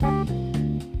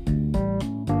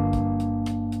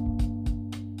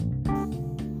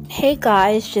Hey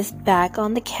guys, just back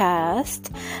on the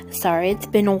cast. Sorry it's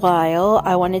been a while.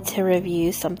 I wanted to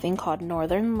review something called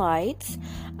Northern Lights.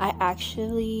 I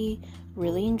actually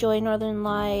really enjoy Northern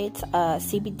Lights,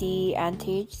 CBD and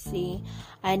THC.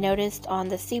 I noticed on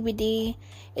the CBD,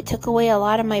 it took away a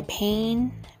lot of my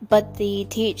pain, but the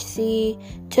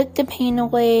THC took the pain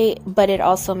away, but it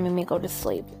also made me go to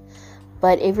sleep.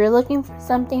 But if you're looking for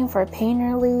something for pain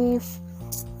relief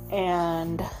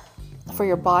and for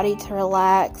your body to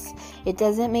relax, it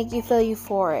doesn't make you feel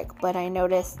euphoric, but I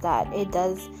noticed that it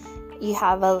does.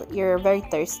 You're very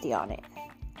thirsty on it.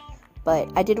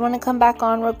 But I did want to come back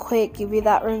on real quick, give you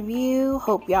that review.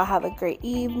 Hope y'all have a great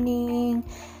evening,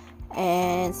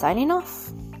 and signing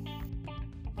off.